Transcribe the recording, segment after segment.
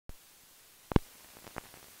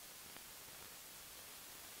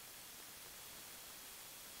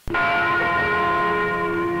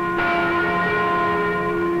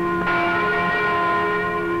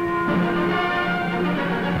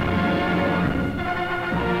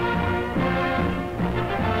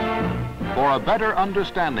for a better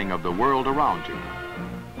understanding of the world around you,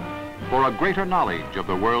 for a greater knowledge of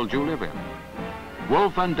the world you live in.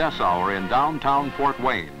 Wolf and Dessau in downtown Fort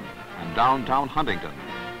Wayne and downtown Huntington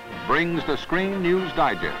brings the Screen News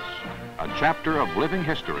Digest, a chapter of living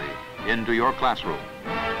history, into your classroom.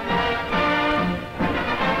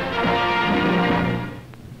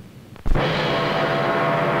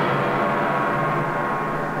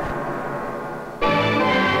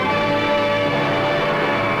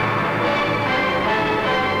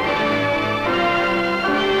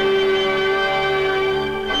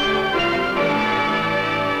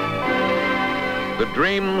 The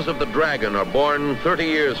dreams of the dragon are born 30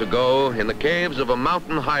 years ago in the caves of a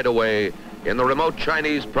mountain hideaway in the remote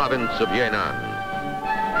Chinese province of Yunnan.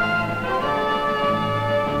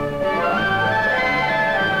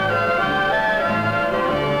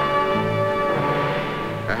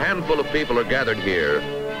 A handful of people are gathered here,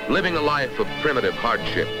 living a life of primitive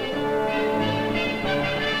hardship.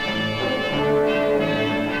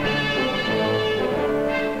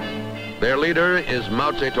 Their leader is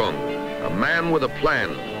Mao Zedong, a man with a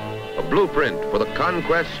plan, a blueprint for the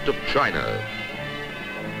conquest of China.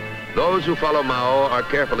 Those who follow Mao are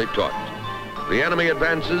carefully taught. The enemy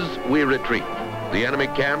advances, we retreat. The enemy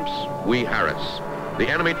camps, we harass. The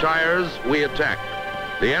enemy tires, we attack.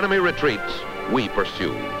 The enemy retreats, we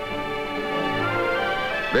pursue.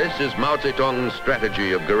 This is Mao Zedong's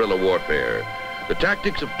strategy of guerrilla warfare, the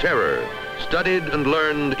tactics of terror studied and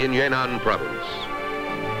learned in Yunnan province.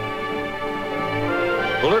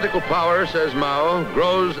 Political power, says Mao,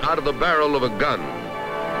 grows out of the barrel of a gun.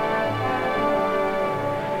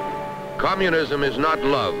 Communism is not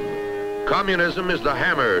love. Communism is the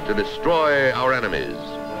hammer to destroy our enemies.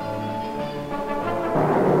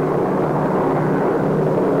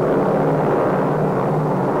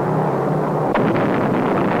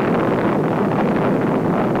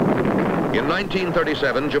 In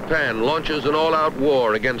 1937, Japan launches an all-out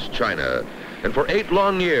war against China. And for 8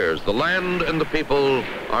 long years, the land and the people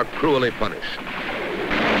are cruelly punished.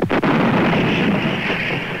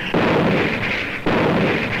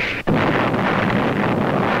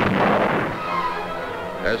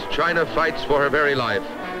 As China fights for her very life,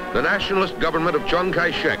 the nationalist government of Chiang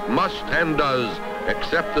Kai-shek must and does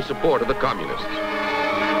accept the support of the communists.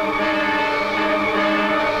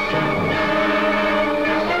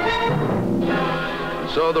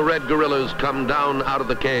 So the red guerrillas come down out of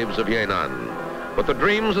the caves of Yunnan. But the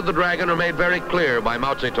dreams of the dragon are made very clear by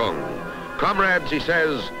Mao Zedong. Comrades, he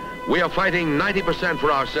says, we are fighting 90%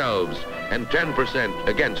 for ourselves and 10%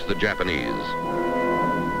 against the Japanese.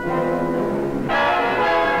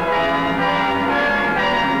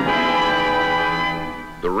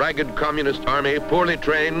 The ragged communist army, poorly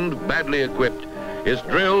trained, badly equipped, is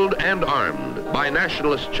drilled and armed by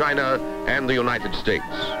nationalist China and the United States.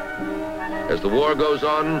 As the war goes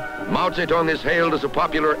on, Mao Zedong is hailed as a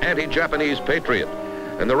popular anti-Japanese patriot,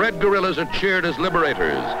 and the red guerrillas are cheered as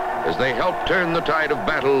liberators as they help turn the tide of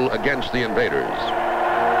battle against the invaders.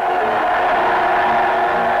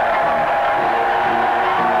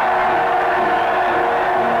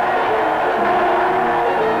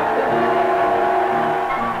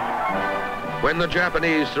 When the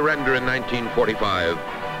Japanese surrender in 1945,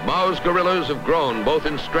 Mao's guerrillas have grown both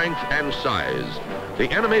in strength and size. The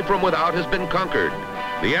enemy from without has been conquered.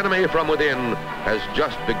 The enemy from within has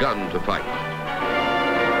just begun to fight.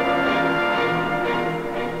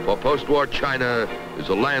 For post-war China is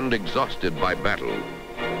a land exhausted by battle.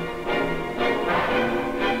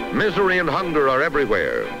 Misery and hunger are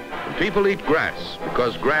everywhere. And people eat grass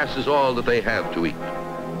because grass is all that they have to eat.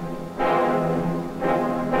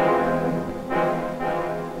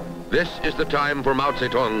 This is the time for Mao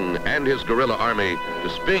Zedong and his guerrilla army to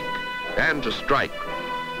speak and to strike.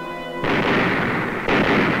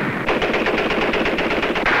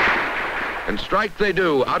 And strike they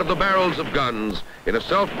do out of the barrels of guns in a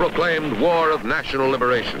self-proclaimed war of national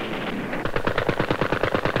liberation.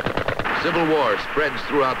 Civil war spreads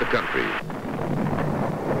throughout the country.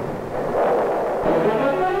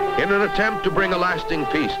 In an attempt to bring a lasting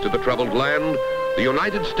peace to the troubled land, the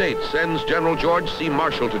United States sends General George C.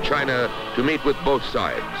 Marshall to China to meet with both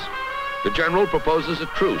sides. The general proposes a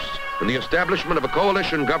truce and the establishment of a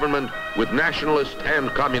coalition government with nationalist and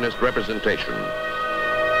communist representation.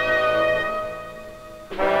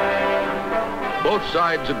 Both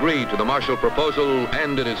sides agree to the Marshall proposal,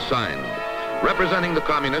 and it is signed. Representing the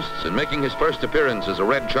communists and making his first appearance as a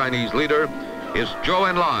Red Chinese leader is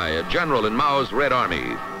Zhou Enlai, a general in Mao's Red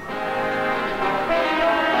Army.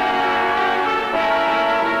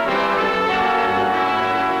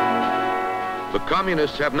 The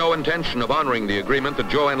communists have no intention of honoring the agreement that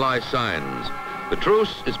Zhou Enlai signs. The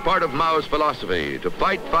truce is part of Mao's philosophy, to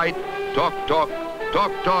fight, fight, talk, talk,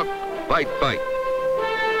 talk, talk, fight, fight.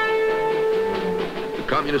 The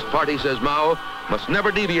Communist Party, says Mao, must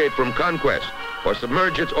never deviate from conquest or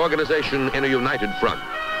submerge its organization in a united front.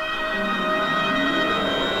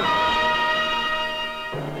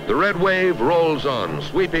 The red wave rolls on,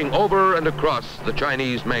 sweeping over and across the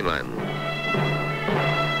Chinese mainland.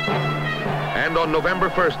 And on November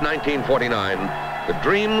 1st, 1949, the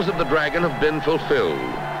dreams of the dragon have been fulfilled.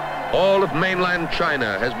 All of mainland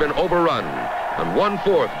China has been overrun, and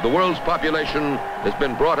 1/4 of the world's population has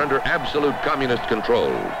been brought under absolute communist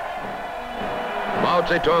control. Mao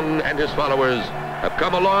Zedong and his followers have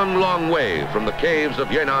come a long, long way from the caves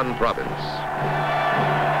of Yunnan province.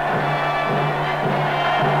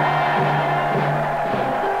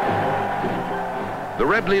 The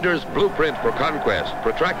Red leader's blueprint for conquest,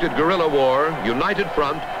 protracted guerrilla war, united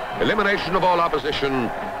front, elimination of all opposition,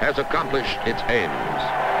 has accomplished its aims.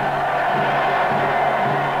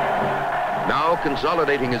 Now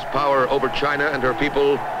consolidating his power over China and her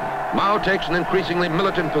people, Mao takes an increasingly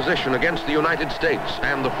militant position against the United States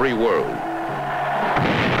and the free world.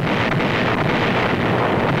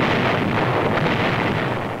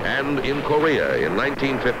 And in Korea in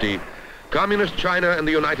 1950, Communist China and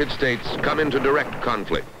the United States come into direct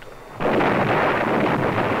conflict.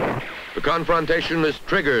 The confrontation is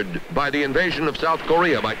triggered by the invasion of South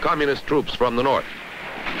Korea by Communist troops from the north.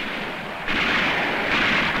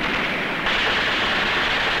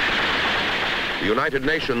 The United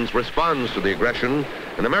Nations responds to the aggression,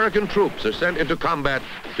 and American troops are sent into combat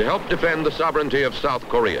to help defend the sovereignty of South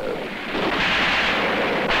Korea.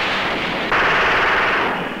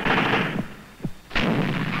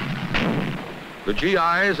 The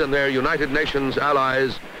GIs and their United Nations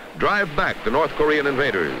allies drive back the North Korean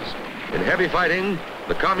invaders. In heavy fighting,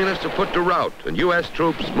 the communists are put to rout and U.S.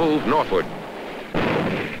 troops move northward.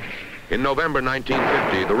 In November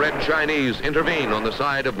 1950, the Red Chinese intervene on the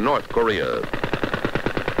side of North Korea.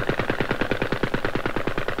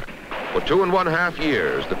 For 2.5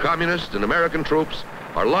 years, the communist and American troops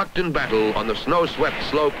are locked in battle on the snow-swept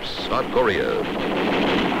slopes of Korea.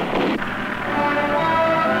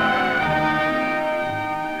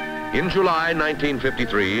 In July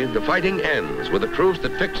 1953, the fighting ends with a truce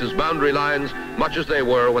that fixes boundary lines much as they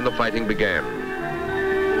were when the fighting began.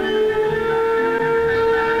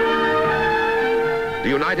 The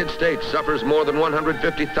United States suffers more than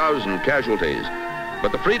 150,000 casualties,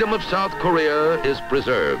 but the freedom of South Korea is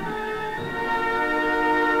preserved.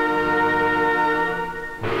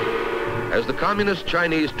 As the communist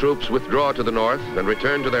Chinese troops withdraw to the north and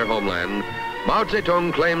return to their homeland, Mao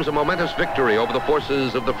Zedong claims a momentous victory over the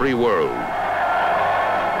forces of the free world.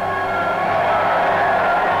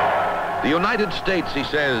 The United States, he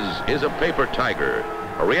says, is a paper tiger,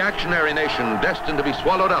 a reactionary nation destined to be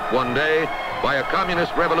swallowed up one day by a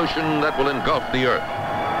communist revolution that will engulf the earth.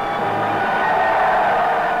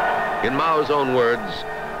 In Mao's own words,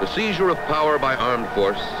 the seizure of power by armed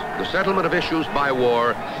force, the settlement of issues by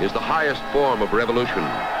war, is the highest form of revolution.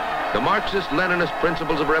 The Marxist-Leninist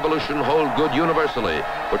principles of revolution hold good universally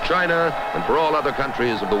for China and for all other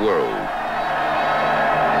countries of the world.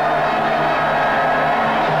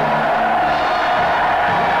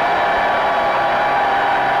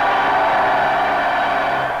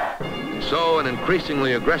 So an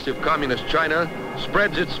increasingly aggressive communist China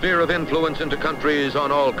spreads its sphere of influence into countries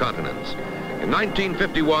on all continents. In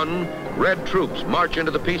 1951, Red troops march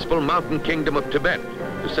into the peaceful mountain kingdom of Tibet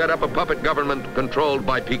to set up a puppet government controlled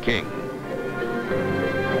by Peking.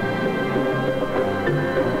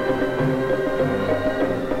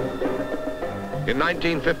 In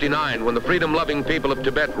 1959, when the freedom-loving people of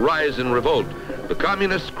Tibet rise in revolt, the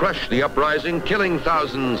communists crush the uprising, killing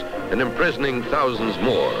thousands and imprisoning thousands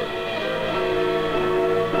more.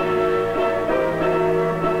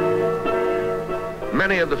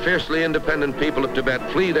 Many of the fiercely independent people of Tibet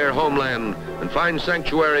flee their homeland and find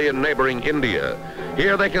sanctuary in neighboring India.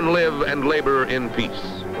 Here they can live and labor in peace.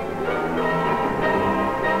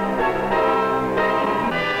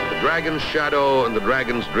 The dragon's shadow and the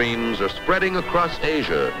dragon's dreams are spreading across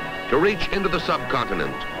Asia to reach into the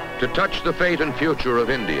subcontinent, to touch the fate and future of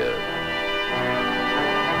India.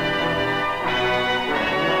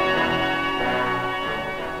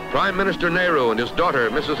 Prime Minister Nehru and his daughter,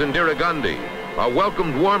 Mrs. Indira Gandhi, are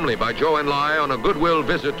welcomed warmly by Zhou Enlai on a goodwill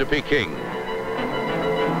visit to Peking.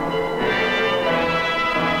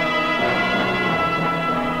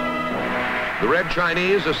 The Red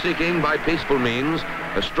Chinese are seeking, by peaceful means,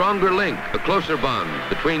 a stronger link, a closer bond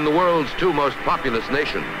between the world's two most populous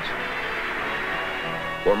nations.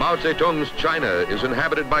 For Mao Zedong's China is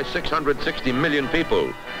inhabited by 660 million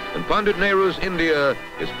people, and Pandit Nehru's India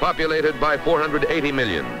is populated by 480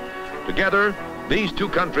 million. Together, these two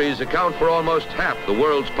countries account for almost half the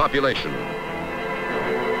world's population.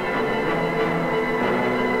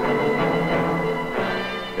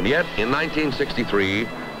 And yet, in 1963,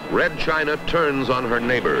 Red China turns on her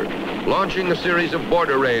neighbor, launching a series of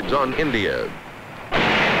border raids on India.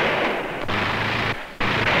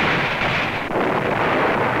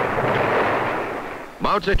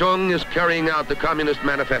 Mao Zedong is carrying out the Communist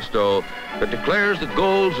Manifesto that declares that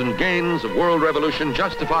goals and gains of world revolution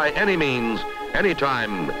justify any means,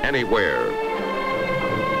 anytime, anywhere.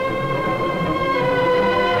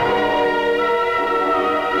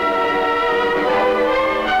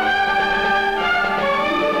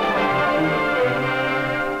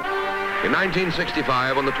 In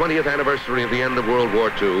 1965, on the 20th anniversary of the end of World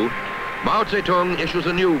War II, Mao Zedong issues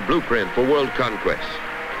a new blueprint for world conquest.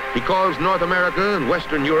 He calls North America and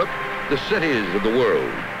Western Europe the cities of the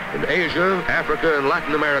world, and Asia, Africa, and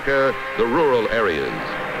Latin America the rural areas.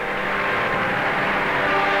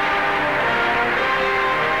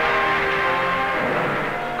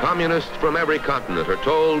 Communists from every continent are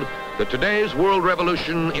told that today's world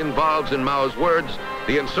revolution involves, in Mao's words,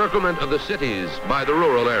 the encirclement of the cities by the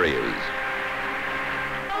rural areas.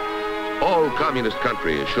 All communist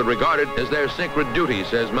countries should regard it as their sacred duty,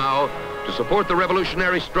 says Mao, to support the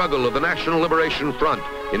revolutionary struggle of the National Liberation Front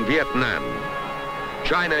in Vietnam.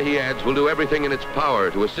 China, he adds, will do everything in its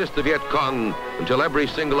power to assist the Viet Cong until every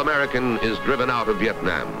single American is driven out of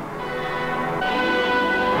Vietnam.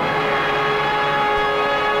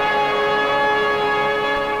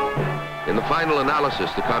 In the final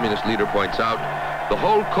analysis, the communist leader points out, the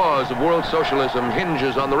whole cause of world socialism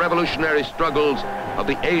hinges on the revolutionary struggles of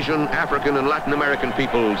the Asian, African, and Latin American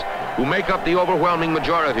peoples who make up the overwhelming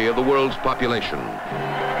majority of the world's population.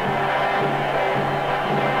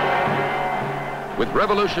 With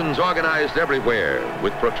revolutions organized everywhere,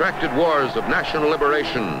 with protracted wars of national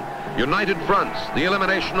liberation, united fronts, the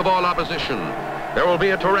elimination of all opposition, there will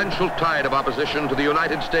be a torrential tide of opposition to the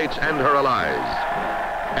United States and her allies.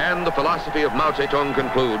 And the philosophy of Mao Zedong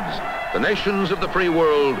concludes, the nations of the free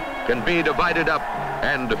world can be divided up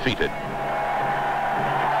and defeated.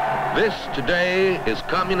 This today is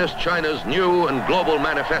Communist China's new and global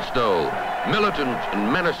manifesto, militant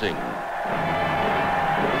and menacing.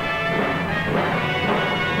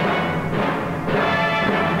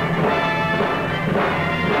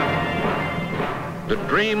 The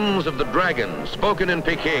dreams of the dragon, spoken in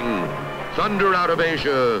Peking, thunder out of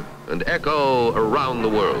Asia and echo around the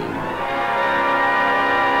world.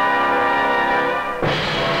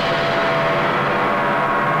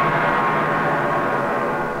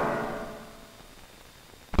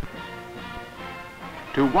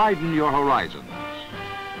 To widen your horizons,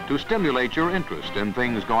 to stimulate your interest in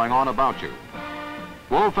things going on about you,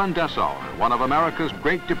 Wolf and Dessauer, one of America's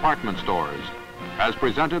great department stores, has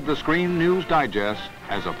presented the Screen News Digest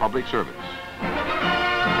as a public service.